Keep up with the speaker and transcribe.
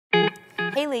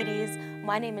Hey ladies,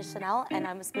 my name is Chanel and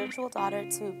I'm a spiritual daughter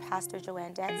to Pastor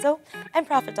Joanne Danso and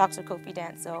Prophet Dr. Kofi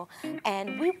Danso.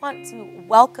 And we want to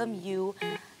welcome you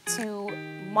to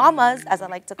Mama's, as I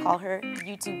like to call her,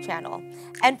 YouTube channel.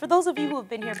 And for those of you who have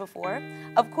been here before,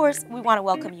 of course, we want to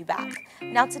welcome you back.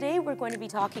 Now today we're going to be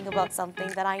talking about something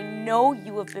that I know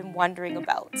you have been wondering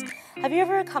about. Have you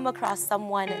ever come across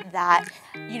someone that,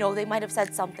 they might have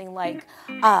said something like,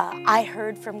 I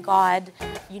heard from God,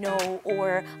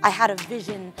 or I had a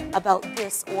vision about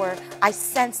this, or I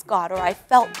sensed God, or I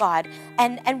felt God,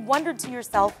 and wondered to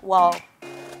yourself, well,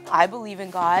 I believe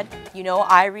in God,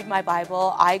 I read my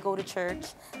Bible, I go to church,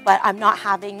 but I'm not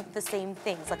having the same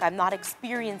things, like I'm not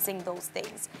experiencing those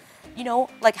things.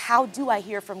 Like how do I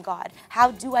hear from God?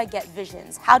 How do I get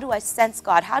visions? How do I sense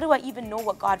God? How do I even know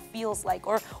what God feels like?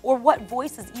 Or what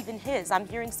voice is even His? I'm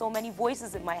hearing so many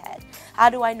voices in my head. How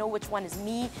do I know which one is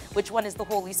me? Which one is the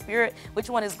Holy Spirit? Which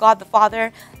one is God the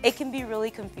Father? It can be really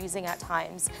confusing at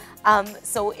times.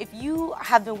 So if you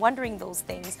have been wondering those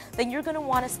things, then you're going to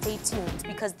want to stay tuned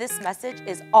because this message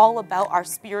is all about our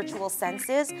spiritual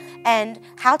senses and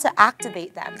how to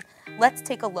activate them. Let's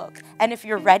take a look. And if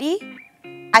you're ready,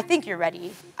 I think you're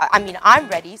ready. I'm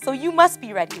ready, so you must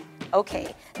be ready.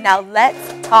 Okay, now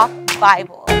let's talk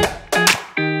Bible.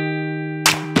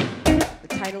 The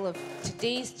title of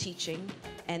today's teaching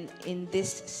and in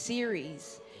this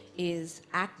series is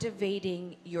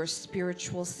Activating Your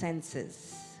Spiritual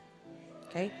Senses.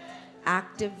 Okay?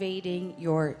 Activating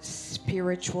your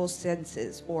spiritual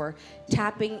senses or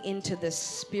tapping into the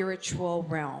spiritual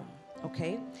realm.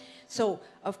 Okay? So,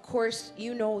 of course,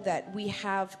 you know that we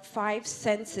have 5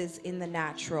 senses in the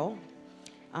natural,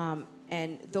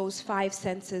 and those 5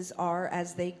 senses are,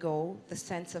 as they go, the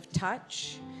sense of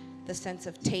touch, the sense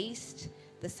of taste,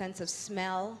 the sense of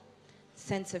smell,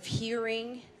 sense of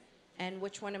hearing, and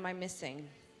which one am I missing?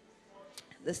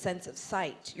 The sense of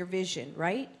sight, your vision,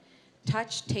 right?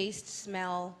 Touch, taste,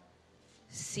 smell,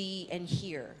 see, and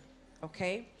hear,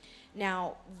 okay?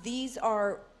 Now, these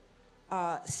are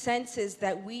senses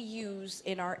that we use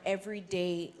in our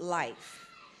everyday life.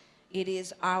 It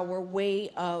is our way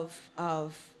of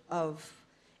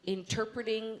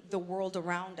interpreting the world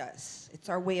around us. It's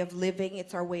our way of living.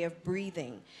 It's our way of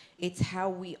breathing. It's how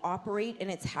we operate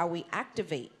and it's how we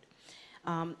activate.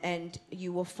 And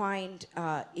you will find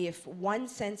if one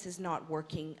sense is not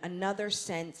working, another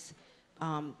sense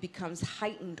becomes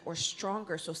heightened or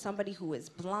stronger. So somebody who is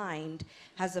blind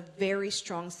has a very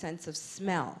strong sense of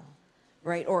smell.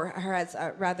 Right, or has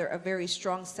rather a very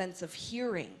strong sense of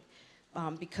hearing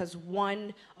because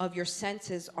one of your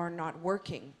senses are not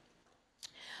working.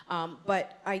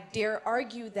 But I dare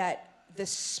argue that the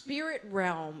spirit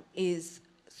realm is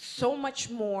so much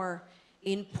more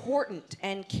important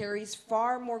and carries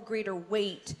far more greater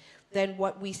weight than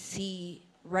what we see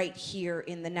right here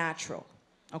in the natural.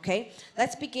 Okay,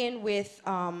 let's begin with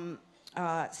 2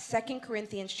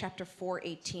 Corinthians chapter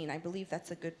 4:18. I believe that's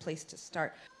a good place to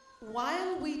start.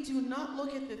 While we do not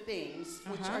look at the things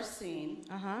which are seen,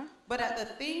 but at the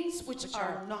things which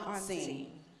are not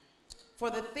seen.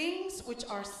 For the things which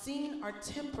are seen are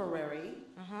temporary,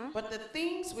 but the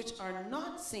things which are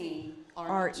not seen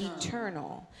are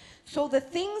eternal. So the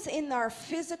things in our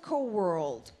physical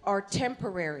world are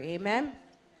temporary, amen?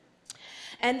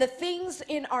 And the things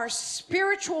in our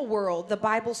spiritual world, the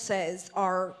Bible says,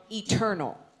 are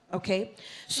eternal. Okay,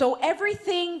 so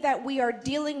everything that we are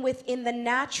dealing with in the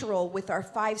natural with our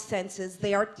 5 senses,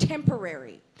 they are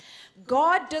temporary.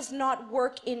 God does not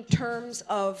work in terms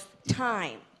of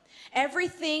time.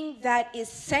 Everything that is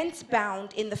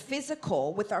sense-bound in the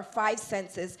physical with our 5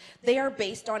 senses, they are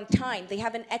based on time. They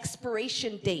have an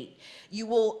expiration date. You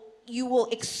will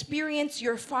experience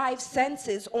your 5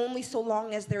 senses only so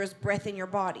long as there is breath in your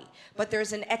body. But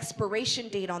there's an expiration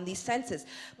date on these senses.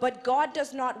 But God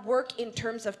does not work in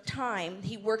terms of time.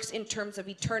 He works in terms of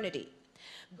eternity.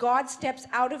 God steps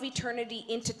out of eternity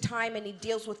into time and He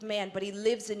deals with man, but He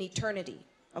lives in eternity.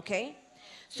 Okay?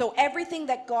 So everything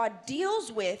that God deals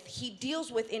with, He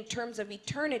deals with in terms of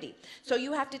eternity. So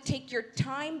you have to take your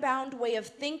time-bound way of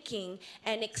thinking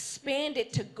and expand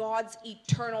it to God's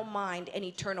eternal mind and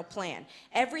eternal plan.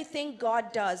 Everything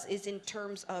God does is in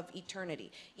terms of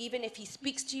eternity. Even if He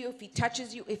speaks to you, if He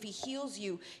touches you, if He heals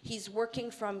you, He's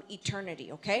working from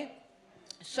eternity, okay?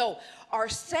 So our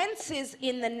senses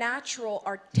in the natural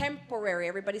are temporary.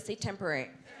 Everybody say temporary.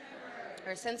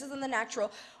 Our senses in the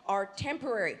natural are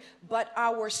temporary, but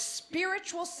our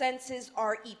spiritual senses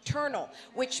are eternal,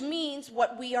 which means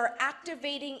what we are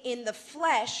activating in the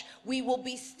flesh, we will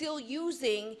be still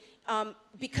using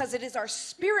because it is our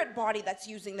spirit body that's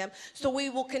using them, so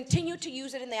we will continue to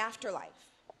use it in the afterlife,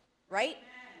 right?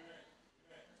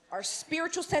 Our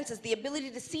spiritual senses, the ability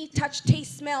to see, touch,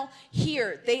 taste, smell,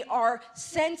 hear, they are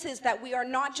senses that we are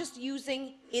not just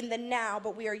using in the now,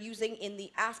 but we are using in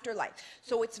the afterlife.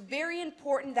 So it's very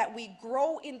important that we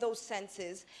grow in those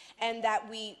senses and that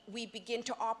we begin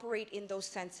to operate in those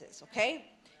senses, okay?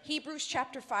 Hebrews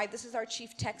chapter 5, this is our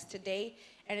chief text today,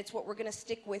 and it's what we're going to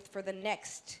stick with for the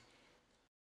next,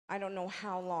 I don't know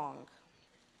how long.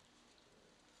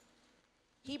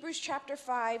 Hebrews chapter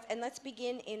 5, and let's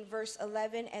begin in verse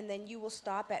 11, and then you will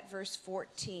stop at verse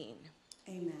 14.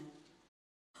 Amen.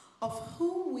 Of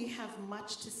whom we have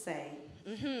much to say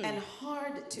and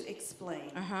hard to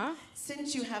explain,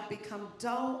 since you have become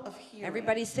dull of hearing.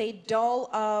 Everybody say dull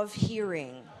of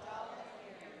hearing.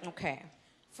 Okay.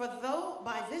 For though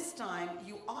by this time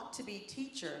you ought to be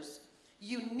teachers,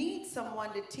 you need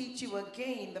someone to teach you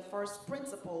again the first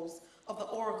principles of the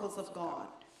oracles of God.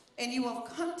 And you have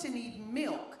come to need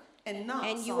milk and not solid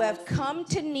food. And you have come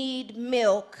to need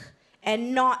milk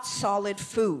and not solid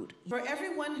food. For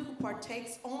everyone who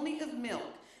partakes only of milk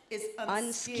is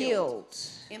unskilled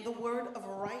in the word of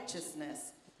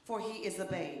righteousness, for he is a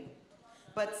babe.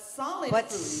 But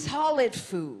solid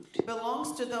food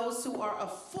belongs to those who are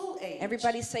of full age.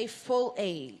 Everybody say full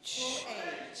age. Full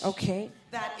age. Okay.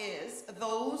 That is,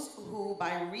 those who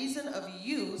by reason of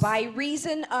use. By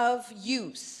reason of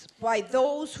use. By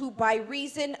those who by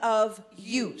reason of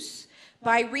use.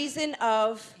 By reason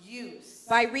of use.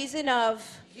 By reason of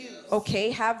use.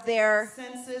 Okay, have their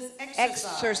senses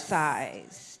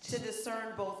exercised. To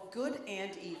discern both good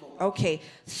and evil. Okay.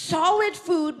 Solid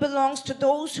food belongs to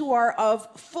those who are of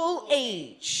full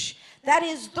age. That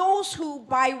is, those who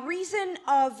by reason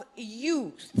of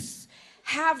use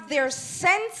have their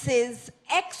senses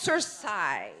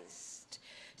exercised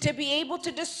to be able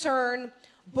to discern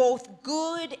both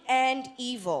good and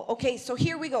evil. Okay, so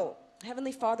here we go.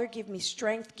 Heavenly Father, give me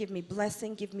strength, give me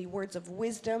blessing, give me words of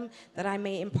wisdom that I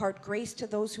may impart grace to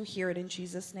those who hear it in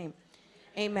Jesus' name.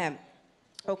 Amen.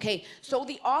 Okay, so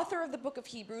the author of the book of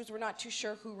Hebrews, we're not too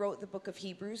sure who wrote the book of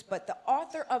Hebrews, but the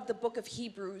author of the book of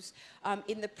Hebrews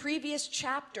in the previous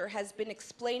chapter has been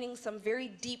explaining some very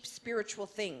deep spiritual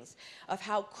things of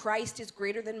how Christ is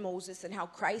greater than Moses and how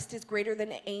Christ is greater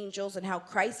than angels and how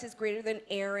Christ is greater than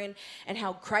Aaron and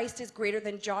how Christ is greater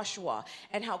than Joshua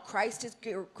and how Christ is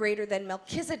greater than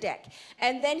Melchizedek.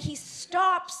 And then he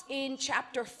stops in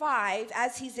chapter 5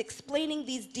 as he's explaining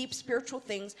these deep spiritual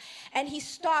things, and he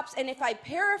stops, and if I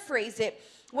paraphrase it,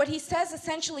 what he says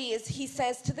essentially is, he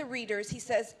says to the readers, he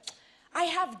says, I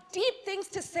have deep things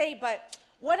to say, but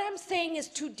what I'm saying is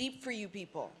too deep for you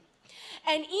people.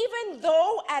 And even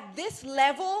though at this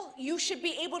level you should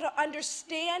be able to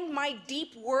understand my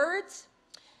deep words,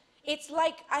 it's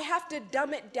like I have to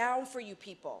dumb it down for you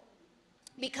people.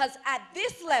 Because at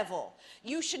this level,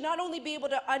 you should not only be able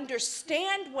to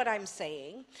understand what I'm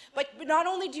saying, but not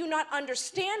only do you not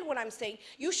understand what I'm saying,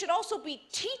 you should also be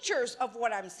teachers of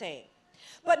what I'm saying.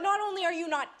 But not only are you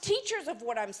not teachers of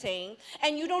what I'm saying,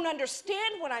 and you don't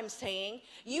understand what I'm saying,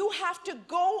 you have to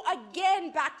go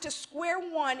again back to square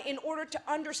one in order to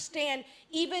understand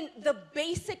even the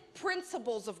basic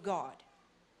principles of God.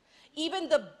 Even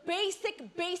the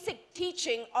basic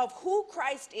teaching of who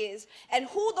Christ is and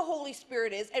who the Holy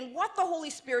Spirit is and what the Holy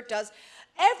Spirit does,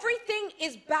 everything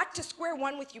is back to square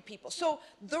one with you people. So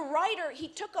the writer, he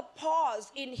took a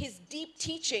pause in his deep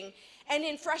teaching, and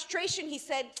in frustration he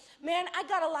said, man, I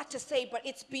got a lot to say, but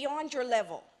it's beyond your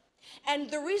level. And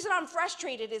the reason I'm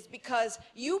frustrated is because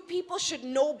you people should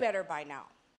know better by now.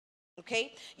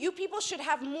 Okay? You people should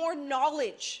have more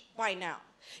knowledge by now.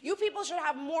 You people should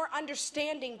have more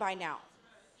understanding by now.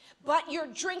 But you're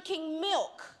drinking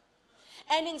milk.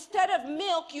 And instead of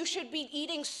milk, you should be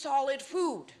eating solid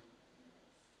food.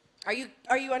 Are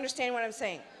you understanding what I'm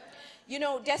saying? You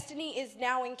know, Destiny is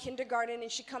now in kindergarten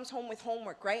and she comes home with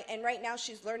homework, right? And right now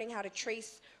she's learning how to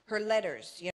trace her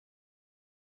letters. You know?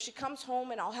 She comes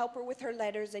home and I'll help her with her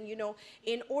letters, and you know,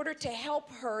 in order to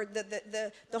help her,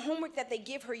 the homework that they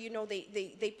give her, you know,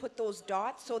 they put those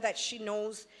dots so that she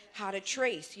knows how to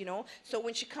trace, you know. So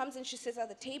when she comes and she sits at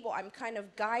the table, I'm kind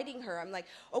of guiding her. I'm like,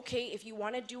 okay, if you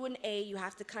want to do an A, you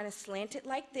have to kind of slant it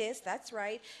like this, that's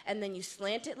right, and then you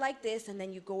slant it like this, and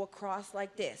then you go across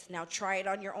like this. Now try it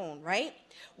on your own, right?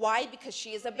 Why? Because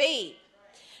she is a babe.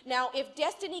 Now, if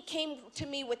Destiny came to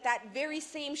me with that very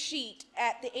same sheet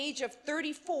at the age of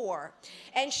 34,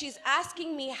 and she's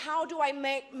asking me, how do I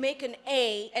make an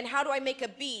A and how do I make a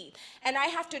B? And I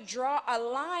have to draw a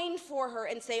line for her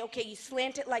and say, okay, you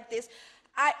slant it like this.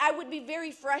 I would be very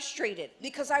frustrated,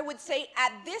 because I would say,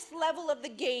 at this level of the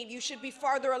game, you should be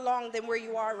farther along than where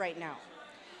you are right now.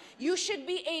 You should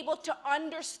be able to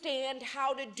understand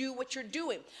how to do what you're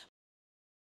doing.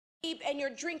 and you're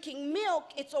drinking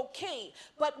milk, it's okay.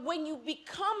 But when you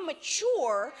become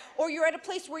mature, or you're at a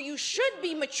place where you should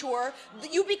be mature,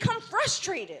 you become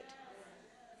frustrated.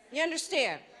 You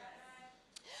understand?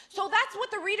 So that's what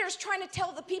the reader is trying to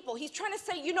tell the people. He's trying to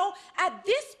say, you know, at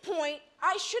this point,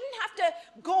 I shouldn't have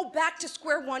to go back to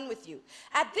square one with you.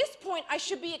 At this point, I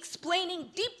should be explaining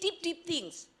deep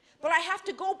things. But I have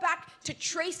to go back to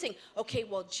tracing. Okay,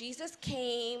 well, Jesus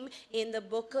came in the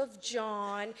book of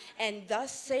John, and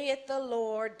thus saith the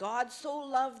Lord, God so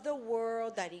loved the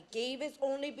world that he gave his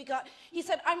only begotten. He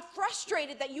said, I'm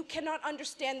frustrated that you cannot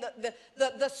understand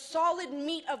the solid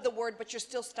meat of the word, but you're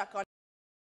still stuck on it.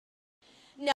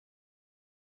 Now,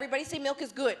 everybody say milk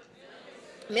is good.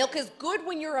 Milk is good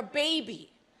when you're a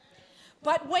baby.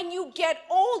 But when you get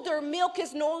older, milk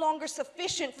is no longer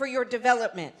sufficient for your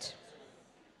development.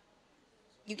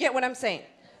 You get what I'm saying?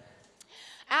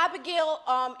 Abigail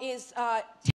is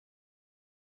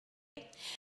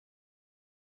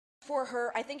for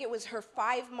her, I think it was her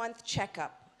 5-month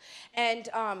checkup. And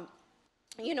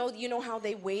you know how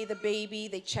they weigh the baby,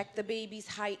 they check the baby's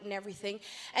height and everything.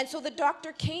 And so the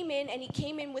doctor came in, and he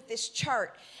came in with this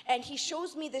chart. And he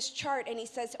shows me this chart, and he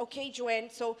says, okay, Joanne,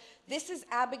 so this is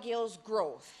Abigail's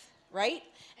growth, right?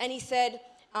 And he said,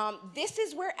 this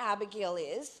is where Abigail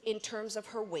is in terms of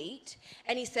her weight.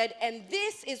 And he said, and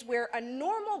this is where a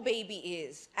normal baby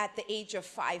is at the age of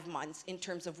 5 months in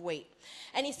terms of weight.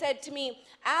 And he said to me,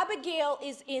 Abigail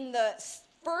is in the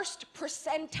first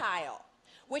percentile,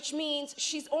 which means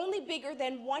she's only bigger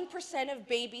than 1% of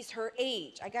babies her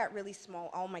age. I got really small.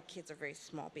 All my kids are very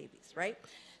small babies, right?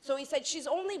 So he said she's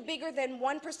only bigger than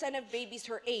 1% of babies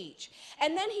her age.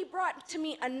 And then he brought to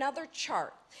me another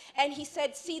chart. And he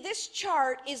said, see, this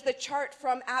chart is the chart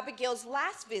from Abigail's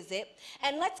last visit,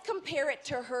 and let's compare it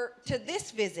to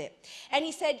this visit. And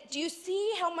he said, do you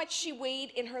see how much she weighed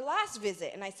in her last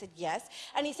visit? And I said, yes.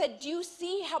 And he said, do you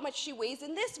see how much she weighs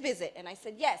in this visit? And I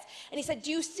said, yes. And he said, do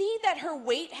you see that her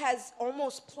weight has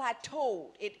almost plateaued?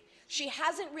 She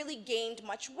hasn't really gained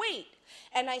much weight.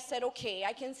 And I said, okay,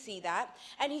 I can see that.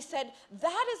 And he said,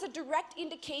 that is a direct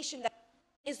indication that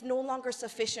is no longer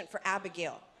sufficient for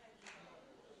Abigail.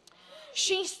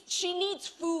 She needs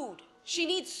food. She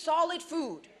needs solid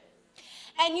food.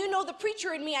 And you know, the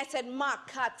preacher in me, I said,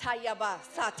 makatayaba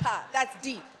sata. That's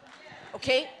deep.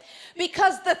 Okay?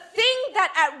 Because the thing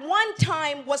that at one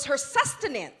time was her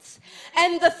sustenance,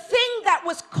 and the thing that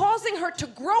was causing her to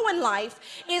grow in life,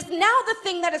 is now the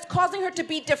thing that is causing her to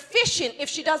be deficient if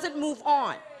she doesn't move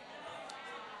on.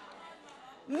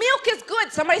 Milk is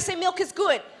good. Somebody say milk is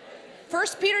good. 1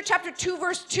 Peter chapter 2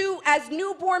 verse 2, as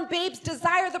newborn babes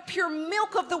desire the pure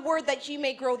milk of the word that ye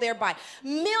may grow thereby.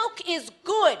 Milk is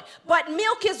good, but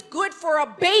milk is good for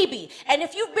a baby. And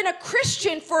if you've been a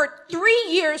Christian for 3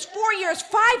 years, 4 years,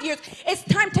 5 years, it's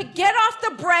time to get off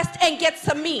the breast and get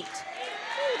some meat.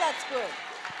 Ooh, that's good.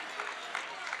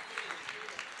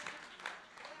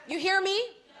 You hear me?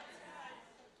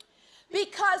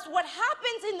 Because what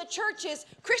happens in the church is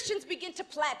Christians begin to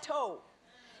plateau.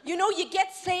 You know, you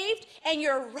get saved and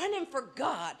you're running for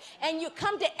God, and you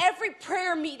come to every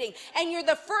prayer meeting, and you're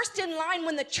the first in line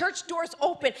when the church doors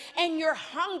open, and you're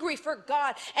hungry for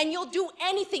God, and you'll do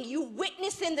anything. You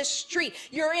witness in the street.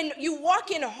 You walk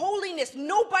in holiness.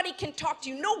 Nobody can talk to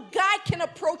you. No guy can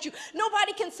approach you.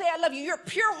 Nobody can say I love you. You're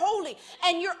pure holy,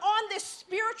 and you're on this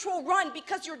spiritual run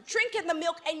because you're drinking the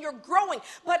milk and you're growing.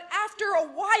 But after a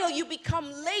while, you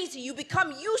become lazy. You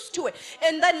become used to it,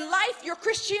 and then life, your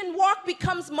Christian walk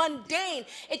becomes mundane.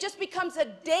 It just becomes a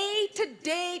day to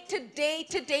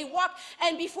day walk,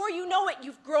 and before you know it,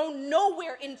 you've grown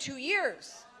nowhere in 2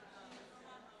 years.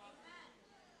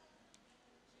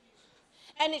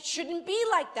 And it shouldn't be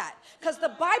like that, because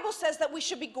the Bible says that we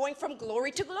should be going from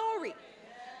glory to glory.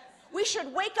 We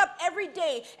should wake up every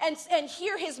day and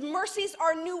hear his mercies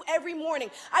are new every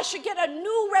morning. I should get a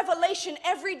new revelation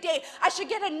every day. I should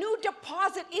get a new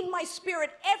deposit in my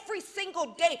spirit every single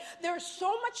day. There's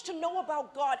so much to know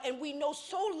about God, and we know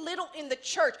so little in the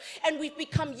church, and we've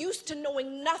become used to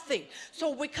knowing nothing.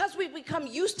 So because we've become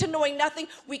used to knowing nothing,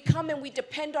 we come and we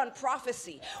depend on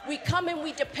prophecy. We come and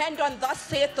we depend on thus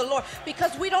saith the Lord,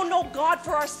 because we don't know God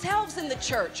for ourselves in the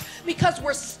church, because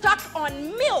we're stuck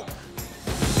on milk.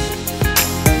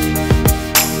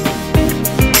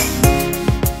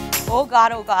 Oh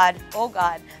God, oh God, oh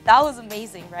God. That was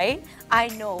amazing, right? I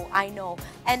know.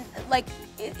 And like,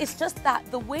 it's just that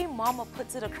the way Mama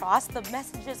puts it across, the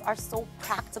messages are so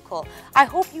practical. I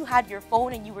hope you had your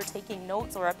phone and you were taking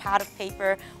notes, or a pad of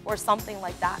paper or something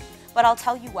like that. But I'll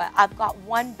tell you what, I've got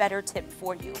one better tip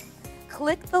for you.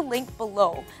 Click the link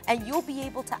below and you'll be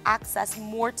able to access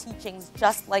more teachings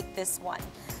just like this one.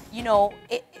 You know,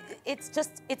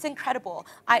 it's incredible.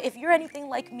 If you're anything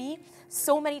like me,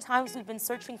 so many times we've been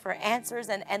searching for answers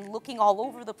and looking all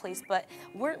over the place, but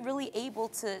weren't really able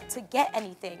to get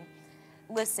anything.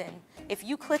 Listen, if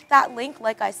you click that link,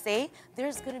 like I say,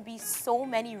 there's going to be so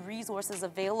many resources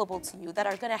available to you that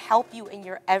are going to help you in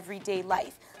your everyday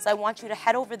life. So I want you to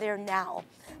head over there now.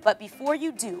 But before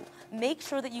you do, make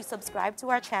sure that you subscribe to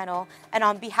our channel. And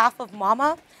on behalf of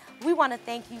Mama, we want to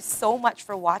thank you so much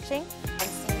for watching and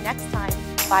see you next time.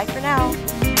 Bye for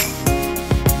now.